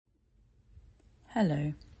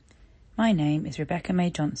Hello, my name is Rebecca May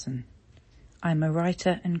Johnson. I'm a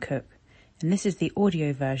writer and cook, and this is the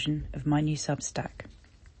audio version of my new Substack.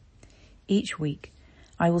 Each week,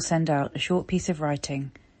 I will send out a short piece of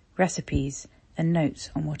writing, recipes, and notes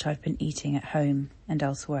on what I've been eating at home and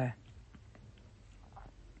elsewhere.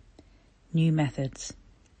 New methods.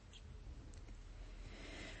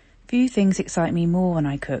 Few things excite me more when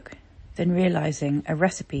I cook than realizing a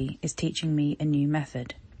recipe is teaching me a new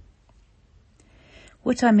method.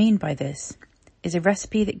 What I mean by this is a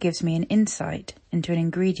recipe that gives me an insight into an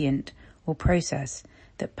ingredient or process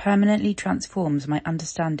that permanently transforms my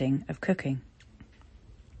understanding of cooking.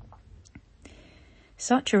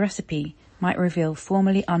 Such a recipe might reveal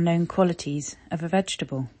formerly unknown qualities of a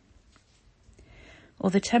vegetable, or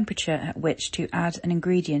the temperature at which to add an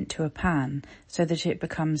ingredient to a pan so that it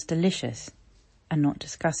becomes delicious and not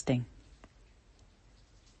disgusting.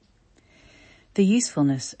 The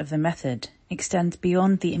usefulness of the method extends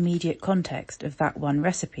beyond the immediate context of that one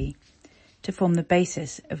recipe to form the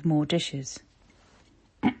basis of more dishes.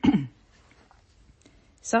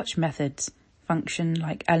 Such methods function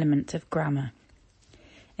like elements of grammar,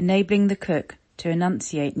 enabling the cook to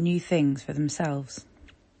enunciate new things for themselves.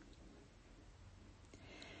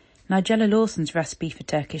 Nigella Lawson's recipe for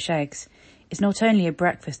Turkish eggs is not only a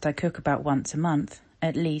breakfast I cook about once a month,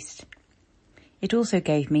 at least, it also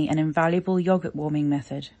gave me an invaluable yogurt warming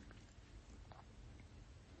method.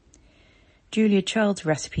 Julia Child's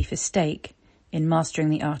recipe for steak, in Mastering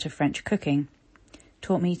the Art of French Cooking,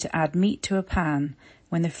 taught me to add meat to a pan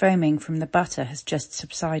when the foaming from the butter has just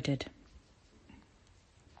subsided.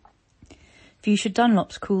 Fuchsia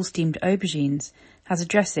Dunlop's cool steamed aubergines has a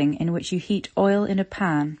dressing in which you heat oil in a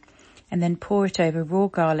pan and then pour it over raw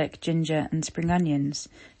garlic, ginger and spring onions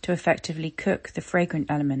to effectively cook the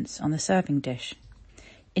fragrant elements on the serving dish,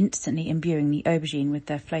 instantly imbuing the aubergine with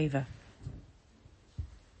their flavour.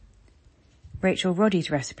 Rachel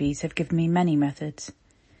Roddy's recipes have given me many methods,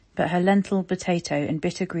 but her lentil, potato and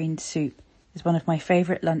bitter green soup is one of my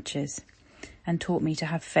favourite lunches and taught me to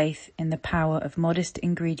have faith in the power of modest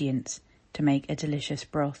ingredients to make a delicious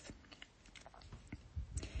broth.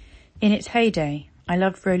 In its heyday, I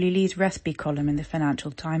loved Roly Lee's recipe column in the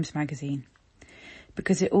Financial Times magazine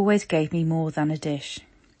because it always gave me more than a dish.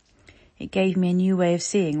 It gave me a new way of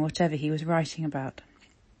seeing whatever he was writing about.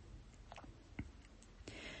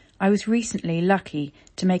 I was recently lucky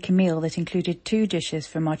to make a meal that included 2 dishes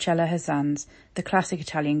from Marcella Hazan's The Classic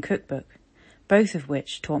Italian Cookbook, both of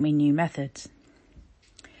which taught me new methods.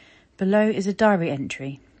 Below is a diary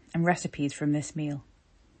entry and recipes from this meal.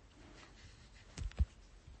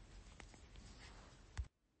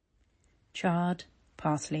 Chard,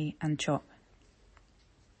 parsley and chop.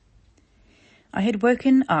 I had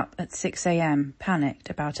woken up at 6 a.m, panicked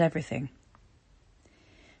about everything.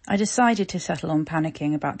 I decided to settle on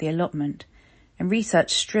panicking about the allotment and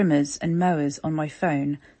researched strimmers and mowers on my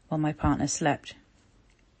phone while my partner slept.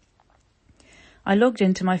 I logged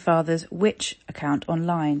into my father's Which account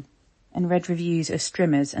online and read reviews of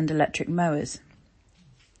strimmers and electric mowers.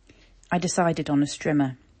 I decided on a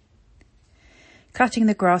strimmer. Cutting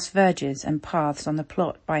the grass verges and paths on the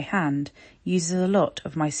plot by hand uses a lot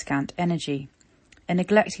of my scant energy, and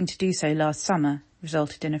neglecting to do so last summer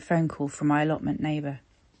resulted in a phone call from my allotment neighbour.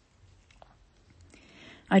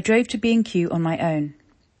 I drove to B&Q on my own.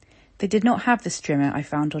 They did not have the strimmer I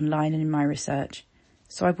found online in my research,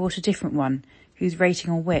 so I bought a different one whose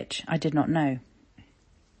rating on Which I did not know.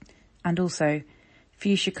 And also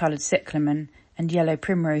fuchsia-coloured cyclamen and yellow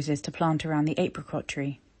primroses to plant around the apricot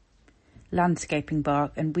tree, landscaping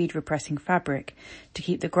bark and weed-repressing fabric to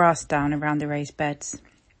keep the grass down around the raised beds,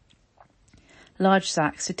 large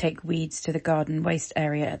sacks to take weeds to the garden waste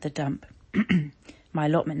area at the dump. My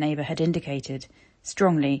allotment neighbour had indicated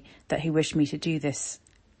strongly that he wished me to do this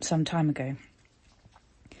some time ago.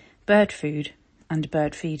 Bird food and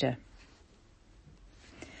bird feeder.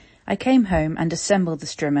 I came home and assembled the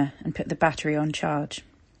strimmer and put the battery on charge.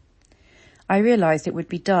 I realised it would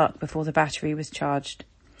be dark before the battery was charged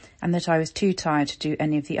and that I was too tired to do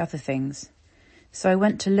any of the other things, so I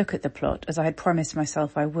went to look at the plot as I had promised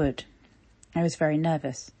myself I would. I was very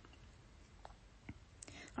nervous.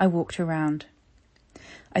 I walked around.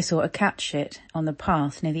 I saw a cat shit on the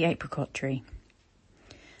path near the apricot tree.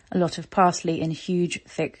 A lot of parsley in huge,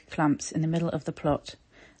 thick clumps in the middle of the plot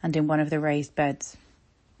and in one of the raised beds.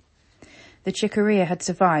 The chicoria had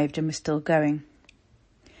survived and was still going.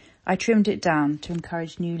 I trimmed it down to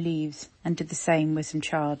encourage new leaves and did the same with some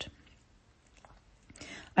chard.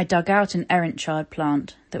 I dug out an errant chard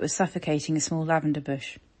plant that was suffocating a small lavender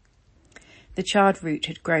bush. The chard root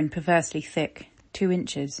had grown perversely thick, 2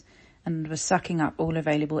 inches, and was sucking up all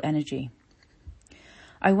available energy.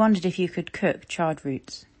 I wondered if you could cook chard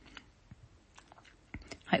roots.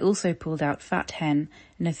 I also pulled out fat hen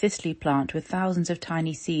and a thistle plant with thousands of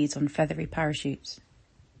tiny seeds on feathery parachutes.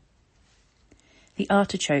 The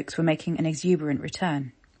artichokes were making an exuberant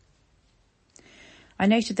return. I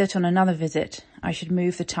noted that on another visit I should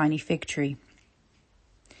move the tiny fig tree.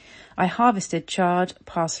 I harvested chard,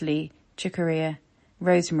 parsley, chicoria,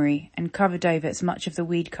 rosemary and covered over as much of the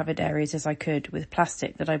weed-covered areas as I could with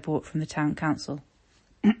plastic that I bought from the town council.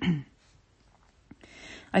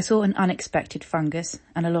 I saw an unexpected fungus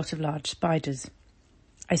and a lot of large spiders.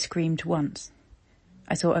 I screamed once.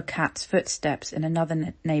 I saw a cat's footsteps in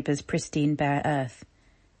another neighbour's pristine bare earth,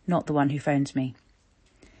 not the one who phones me.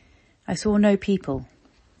 I saw no people,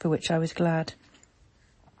 for which I was glad.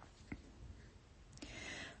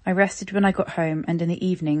 I rested when I got home, and in the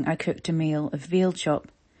evening I cooked a meal of veal chop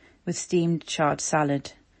with steamed chard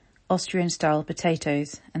salad, Austrian-style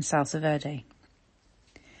potatoes and salsa verde.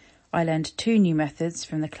 I learned 2 new methods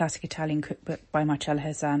from the classic Italian cookbook by Marcella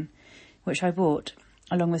Hazan, which I bought,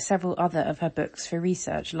 along with several other of her books for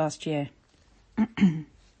research last year.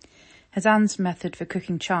 Hazan's method for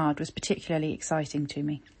cooking chard was particularly exciting to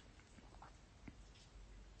me.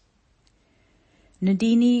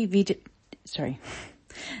 Nadini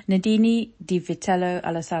di vitello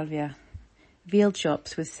alla salvia, veal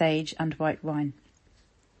chops with sage and white wine.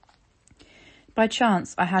 By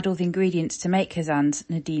chance, I had all the ingredients to make Hazan's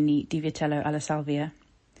Nadini di vitello alla salvia.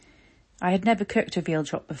 I had never cooked a veal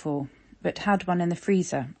chop before, but had one in the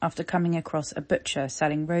freezer after coming across a butcher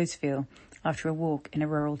selling rose veal after a walk in a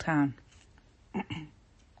rural town.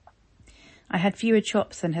 I had fewer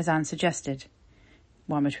chops than Hazan suggested,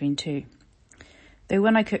 1 between 2. Though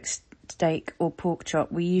when I cook steak or pork chop,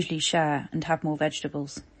 we usually share and have more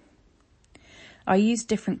vegetables. I used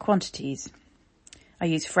different quantities. I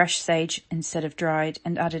used fresh sage instead of dried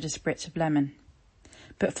and added a spritz of lemon,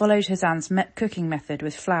 but followed Hazan's cooking method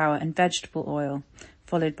with flour and vegetable oil,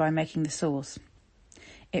 followed by making the sauce.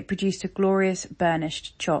 It produced a glorious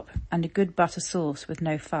burnished chop and a good butter sauce with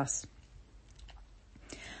no fuss.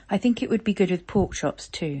 I think it would be good with pork chops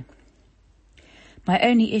too. My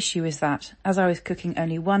only issue is that, as I was cooking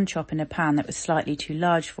only 1 chop in a pan that was slightly too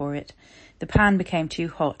large for it, the pan became too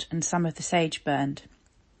hot and some of the sage burned.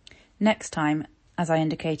 Next time, as I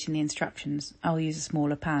indicate in the instructions, I will use a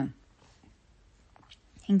smaller pan.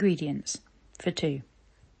 Ingredients for 2.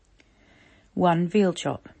 1 veal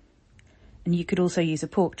chop, and you could also use a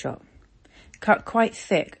pork chop, cut quite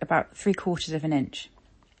thick, about 3/4 of an inch.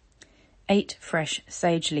 8 fresh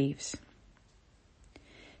sage leaves.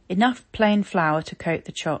 Enough plain flour to coat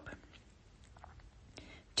the chop.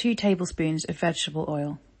 2 tablespoons of vegetable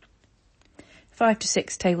oil. 5 to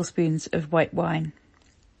 6 tablespoons of white wine.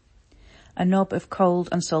 A knob of cold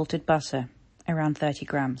unsalted butter, around 30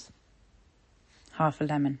 grams. Half a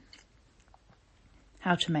lemon.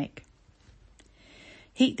 How to make.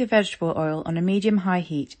 Heat the vegetable oil on a medium-high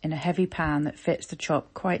heat in a heavy pan that fits the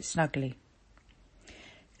chop quite snugly.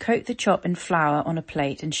 Coat the chop in flour on a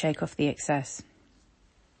plate and shake off the excess.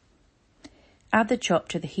 Add the chop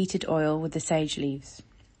to the heated oil with the sage leaves.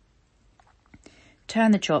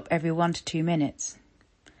 Turn the chop every 1 to 2 minutes,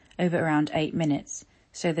 over around 8 minutes,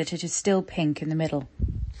 so that it is still pink in the middle.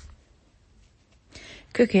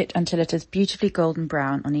 Cook it until it is beautifully golden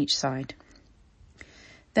brown on each side.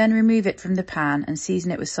 Then remove it from the pan and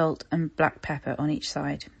season it with salt and black pepper on each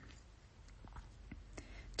side.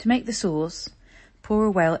 To make the sauce, pour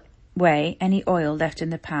away any oil left in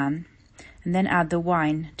the pan and then add the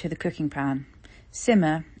wine to the cooking pan.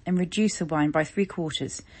 Simmer and reduce the wine by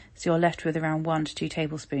 3/4 so you're left with around 1 to 2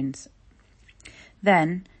 tablespoons.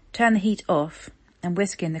 Then turn the heat off and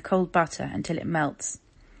whisk in the cold butter until it melts,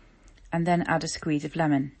 and then add a squeeze of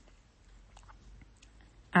lemon.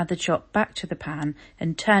 Add the chop back to the pan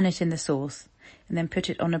and turn it in the sauce, and then put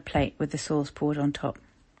it on a plate with the sauce poured on top.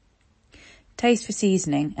 Taste for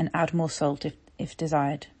seasoning and add more salt if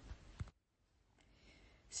desired.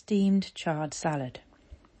 Steamed chard salad.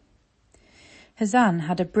 Hazan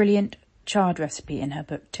had a brilliant chard recipe in her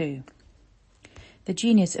book too. The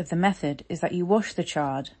genius of the method is that you wash the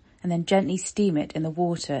chard and then gently steam it in the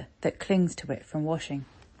water that clings to it from washing.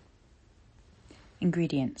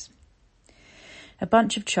 Ingredients. A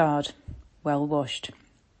bunch of chard, well washed.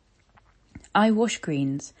 I wash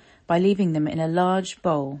greens by leaving them in a large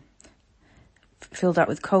bowl filled up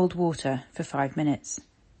with cold water for 5 minutes,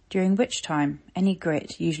 during which time any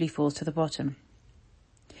grit usually falls to the bottom.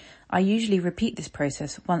 I usually repeat this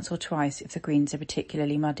process once or twice if the greens are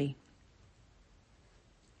particularly muddy.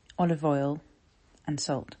 Olive oil and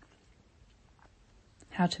salt.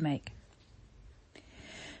 How to make.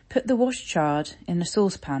 Put the washed chard in a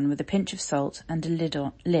saucepan with a pinch of salt and a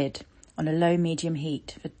lid on a low-medium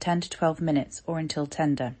heat for 10 to 12 minutes or until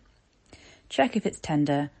tender. Check if it's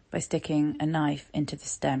tender by sticking a knife into the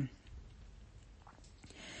stem.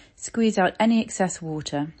 Squeeze out any excess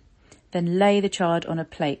water, then lay the chard on a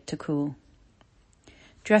plate to cool.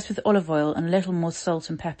 Dress with olive oil and a little more salt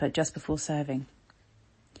and pepper just before serving.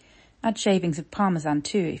 Add shavings of parmesan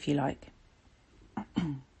too if you like.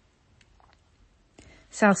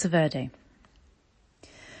 Salsa verde.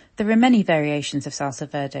 There are many variations of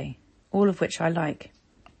salsa verde, all of which I like.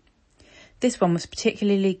 This one was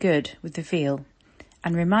particularly good with the veal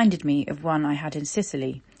and reminded me of one I had in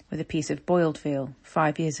Sicily with a piece of boiled veal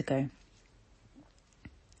 5 years ago.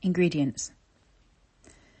 Ingredients.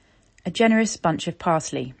 A generous bunch of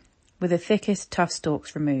parsley with the thickest tough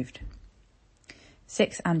stalks removed.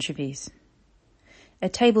 6 anchovies. A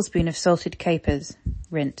tablespoon of salted capers,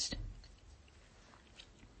 rinsed.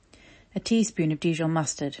 A teaspoon of Dijon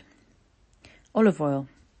mustard. Olive oil,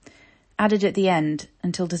 added at the end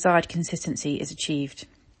until desired consistency is achieved.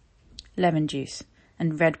 Lemon juice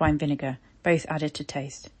and red wine vinegar, both added to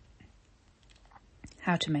taste.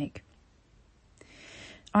 How to make.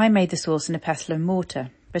 I made the sauce in a pestle and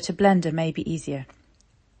mortar, but a blender may be easier.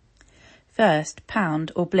 First,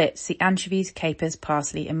 pound or blitz the anchovies, capers,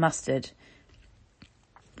 parsley and mustard.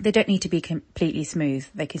 They don't need to be completely smooth,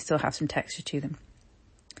 they can still have some texture to them.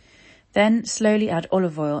 Then slowly add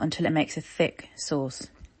olive oil until it makes a thick sauce.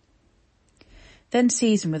 Then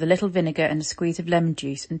season with a little vinegar and a squeeze of lemon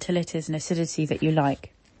juice until it is an acidity that you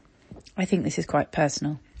like. I think this is quite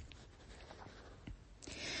personal.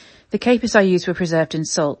 The capers I used were preserved in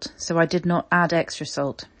salt, so I did not add extra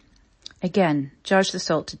salt. Again, judge the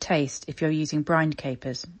salt to taste if you're using brined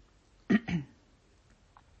capers.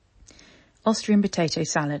 Austrian potato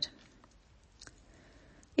salad.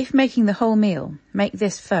 If making the whole meal, make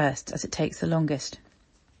this first as it takes the longest.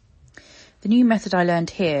 The new method I learned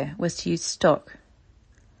here was to use stock.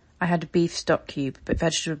 I had a beef stock cube, but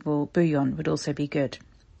vegetable bouillon would also be good,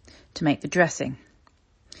 to make the dressing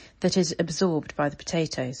that is absorbed by the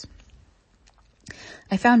potatoes.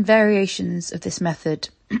 I found variations of this method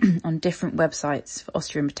on different websites for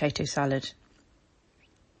Austrian potato salad.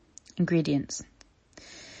 Ingredients.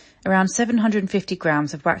 Around 750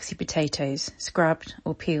 grams of waxy potatoes, scrubbed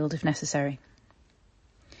or peeled if necessary.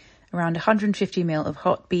 Around 150 ml of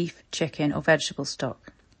hot beef, chicken or vegetable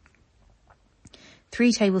stock.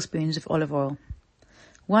 3 tablespoons of olive oil.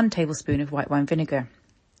 1 tablespoon of white wine vinegar.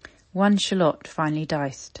 1 shallot finely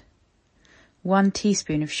diced. 1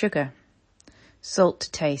 teaspoon of sugar. Salt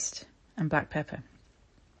to taste and black pepper.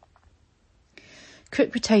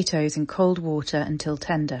 Cook potatoes in cold water until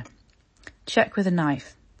tender. Check with a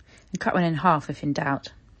knife and cut one in half if in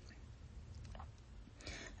doubt.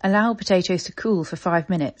 Allow potatoes to cool for 5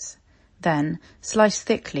 minutes, then slice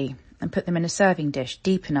thickly and put them in a serving dish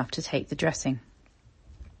deep enough to take the dressing.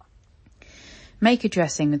 Make a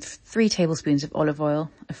dressing with 3 tablespoons of olive oil,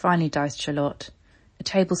 a finely diced shallot, a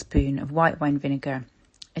tablespoon of white wine vinegar,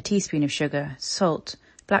 a teaspoon of sugar, salt,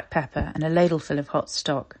 black pepper and a ladleful of hot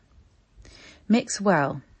stock. Mix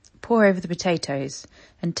well, pour over the potatoes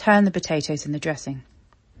and turn the potatoes in the dressing.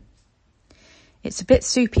 It's a bit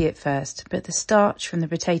soupy at first, but the starch from the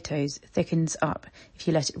potatoes thickens up if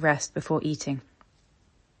you let it rest before eating.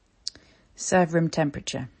 Serve room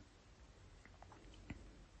temperature.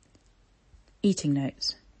 Eating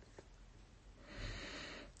notes.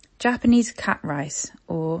 Japanese cat rice,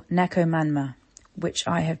 or neko manma, which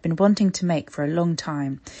I have been wanting to make for a long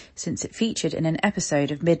time since it featured in an episode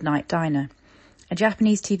of Midnight Diner, a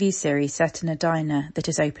Japanese TV series set in a diner that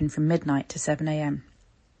is open from midnight to 7 a.m.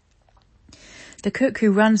 The cook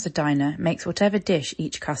who runs the diner makes whatever dish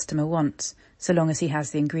each customer wants, so long as he has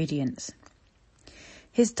the ingredients.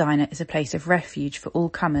 His diner is a place of refuge for all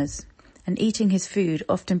comers, and eating his food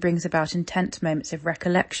often brings about intense moments of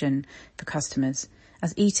recollection for customers,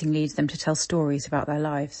 as eating leads them to tell stories about their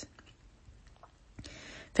lives.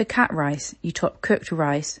 For cat rice, you top cooked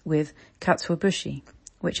rice with katsuobushi,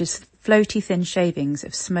 which is floaty thin shavings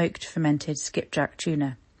of smoked fermented skipjack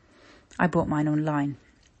tuna. I bought mine online.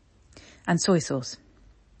 And soy sauce.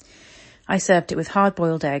 I served it with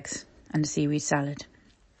hard-boiled eggs and a seaweed salad.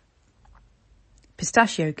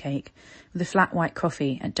 Pistachio cake with a flat white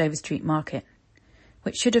coffee at Dover Street Market,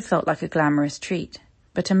 which should have felt like a glamorous treat,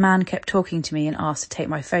 but a man kept talking to me and asked to take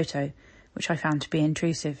my photo, which I found to be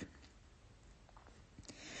intrusive.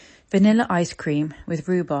 Vanilla ice cream with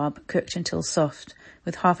rhubarb cooked until soft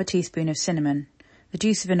with half a teaspoon of cinnamon, the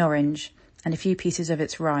juice of an orange and a few pieces of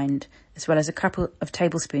its rind, as well as a couple of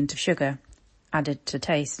tablespoons of sugar, added to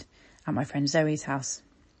taste, at my friend Zoe's house.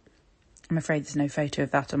 I'm afraid there's no photo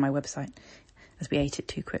of that on my website, as we ate it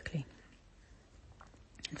too quickly.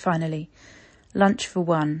 And finally, lunch for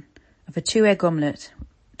one of a 2-egg omelette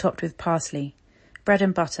topped with parsley, bread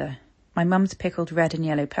and butter, my mum's pickled red and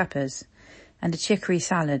yellow peppers, and a chicory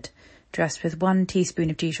salad dressed with 1 teaspoon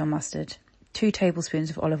of Dijon mustard, 2 tablespoons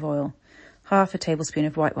of olive oil, half a tablespoon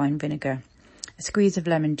of white wine vinegar, a squeeze of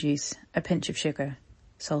lemon juice, a pinch of sugar,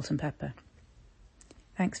 salt and pepper.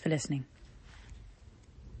 Thanks for listening.